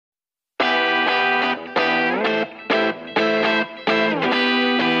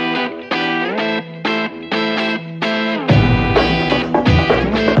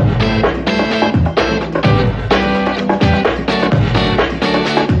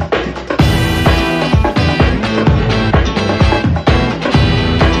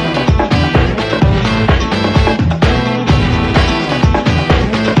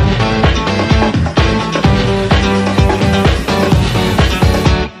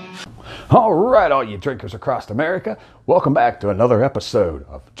All right, all you drinkers across America, welcome back to another episode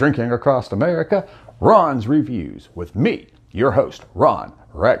of Drinking Across America, Ron's Reviews, with me, your host, Ron,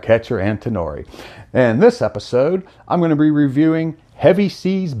 Ratcatcher Antonori. And this episode, I'm going to be reviewing Heavy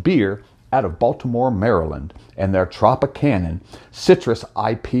Seas Beer out of Baltimore, Maryland, and their TropiCannon Citrus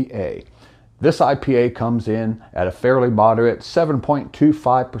IPA. This IPA comes in at a fairly moderate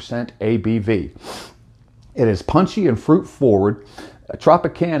 7.25% ABV. It is punchy and fruit-forward.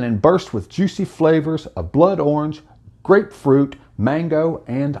 TropiCannon bursts with juicy flavors of blood orange, grapefruit, mango,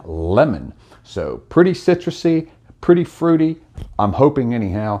 and lemon. So pretty citrusy, pretty fruity. I'm hoping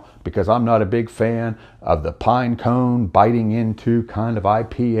anyhow, because I'm not a big fan of the pine cone biting into kind of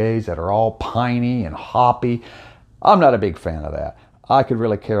IPAs that are all piney and hoppy. I'm not a big fan of that. I could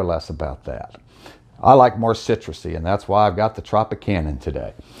really care less about that. I like more citrusy, and that's why I've got the TropiCannon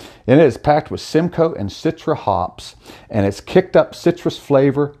today. And it is packed with Simcoe and Citra hops, and it's kicked up citrus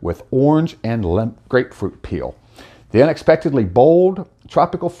flavor with orange and grapefruit peel. The unexpectedly bold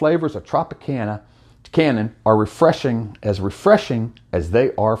tropical flavors of TropiCannon are refreshing as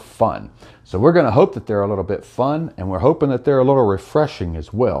they are fun. So we're going to hope that they're a little bit fun, and we're hoping that they're a little refreshing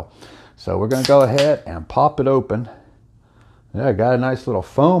as well. So we're going to go ahead and pop it open. Yeah, got a nice little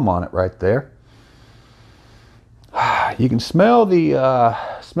foam on it right there. You can smell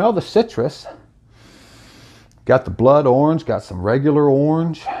the citrus. Got the blood orange, got some regular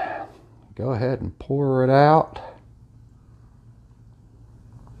orange. Go ahead and pour it out.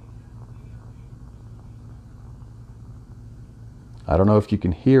 I don't know if you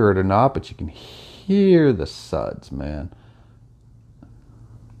can hear it or not, but you can hear the suds, man.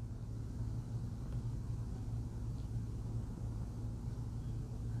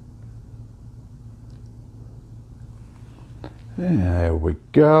 There we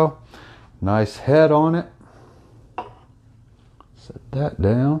go. Nice head on it. Set that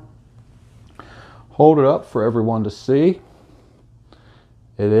down. Hold it up for everyone to see.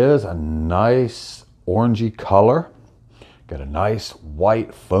 It is a nice orangey color. Got a nice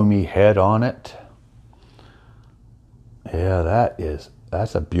white foamy head on it. Yeah,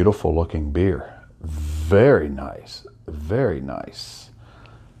 that's a beautiful looking beer. Very nice. Very nice.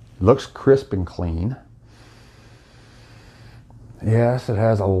 Looks crisp and clean. Yes, it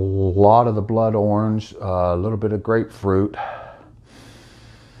has a lot of the blood orange, a little bit of grapefruit.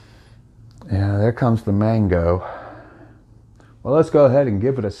 Yeah, there comes the mango. Well, let's go ahead and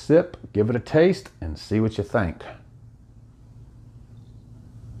give it a sip, give it a taste, and see what you think.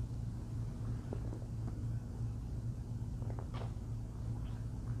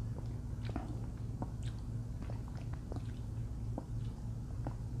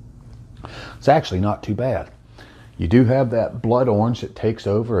 It's actually not too bad. You do have that blood orange that takes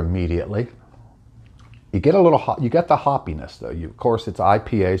over immediately. You get a little you get the hoppiness though. Of course, it's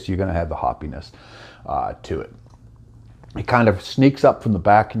IPA, so you're going to have the hoppiness to it. It kind of sneaks up from the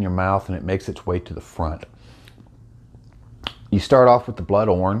back in your mouth and it makes its way to the front. You start off with the blood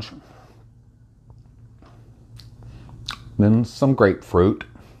orange, then some grapefruit.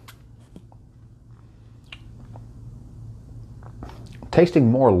 Tasting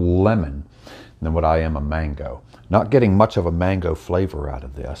more lemon than what I am a mango. Not getting much of a mango flavor out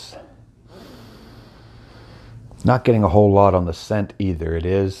of this. Not getting a whole lot on the scent either. It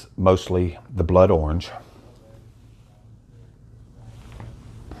is mostly the blood orange.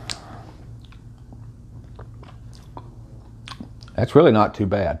 That's really not too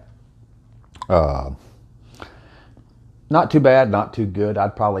bad. Not too bad, not too good.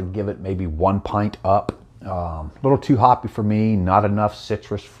 I'd probably give it maybe 1 pint up. A little too hoppy for me. Not enough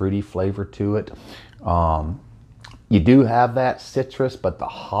citrus fruity flavor to it. You do have that citrus, but the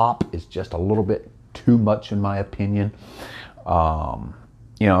hop is just a little bit too much in my opinion.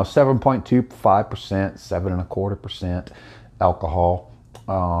 7.25%, 7.25% alcohol.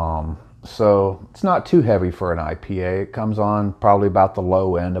 So it's not too heavy for an IPA. It comes on probably about the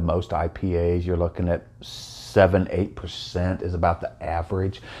low end of most IPAs. You're looking at 7-8% is about the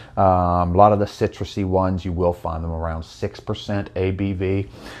average. A lot of the citrusy ones, you will find them around 6% ABV.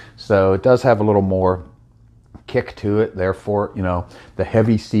 So it does have a little more kick to it. Therefore, the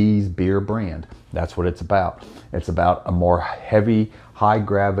Heavy Seas beer brand. That's what it's about. It's about a more heavy, high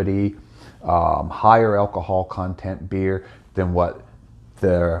gravity, higher alcohol content beer than what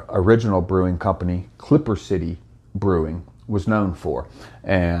the original brewing company, Clipper City Brewing, was known for.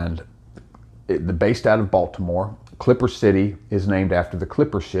 And based out of Baltimore, Clipper City is named after the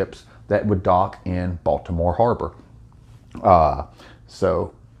Clipper ships that would dock in Baltimore Harbor.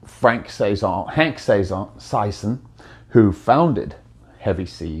 So Hank Saison, who founded Heavy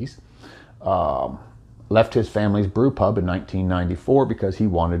Seas, left his family's brew pub in 1994 because he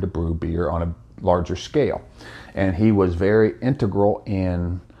wanted to brew beer on a larger scale. And he was very integral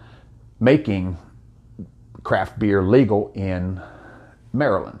in making craft beer legal in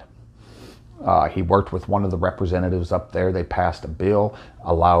Maryland. He worked with one of the representatives up there. They passed a bill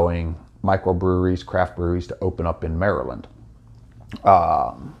allowing microbreweries, craft breweries to open up in Maryland.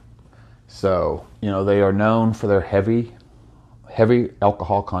 So, they are known for their heavy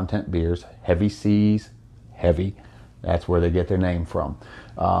alcohol content beers, heavy C's, heavy. That's where they get their name from.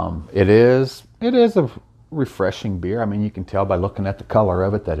 It is a refreshing beer. I mean, you can tell by looking at the color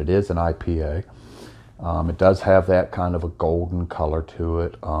of it that it is an IPA. It does have that kind of a golden color to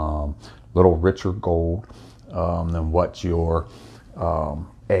it, little richer gold than what your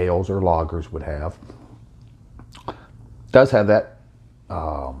ales or lagers would have. Does have that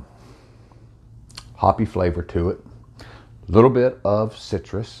hoppy flavor to it. A little bit of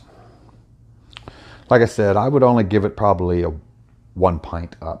citrus. Like I said, I would only give it probably a 1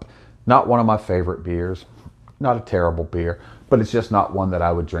 pint up. Not one of my favorite beers. Not a terrible beer, but it's just not one that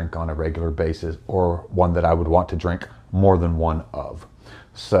I would drink on a regular basis or one that I would want to drink more than one of.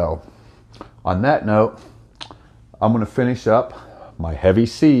 So, on that note, I'm going to finish up my heavy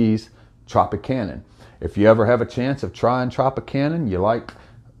C's TropiCannon. If you ever have a chance of trying TropiCannon, you like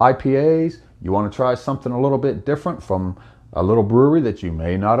IPAs, you want to try something a little bit different from a little brewery that you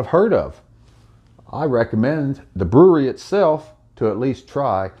may not have heard of, I recommend the brewery itself to at least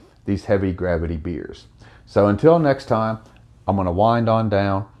try these heavy gravity beers. So until next time, I'm going to wind on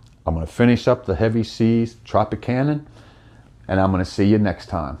down. I'm going to finish up the heavy C's TropiCannon, and I'm going to see you next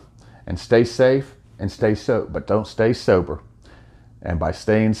time. And stay safe and stay sober, but don't stay sober. And by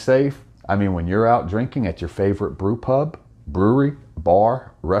staying safe, I mean when you're out drinking at your favorite brew pub, brewery,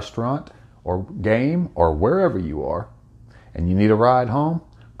 bar, restaurant, or game, or wherever you are, and you need a ride home,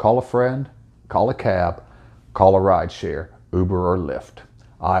 call a friend, call a cab, call a ride share, Uber or Lyft.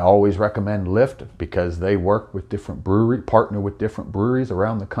 I always recommend Lyft because they work with partner with different breweries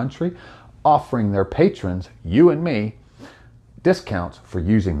around the country, offering their patrons, you and me, discounts for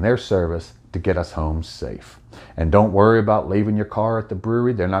using their service to get us home safe. And don't worry about leaving your car at the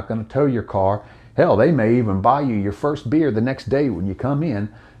brewery. They're not going to tow your car. Hell, they may even buy you your first beer the next day when you come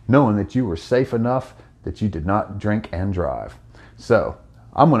in, knowing that you were safe enough that you did not drink and drive. So,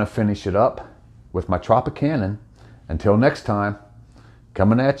 I'm going to finish it up with my TropiCannon. Until next time,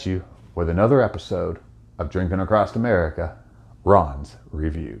 coming at you with another episode of Drinking Across America, Ron's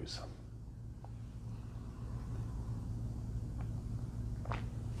Reviews.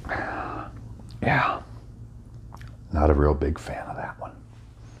 Yeah, not a real big fan of that.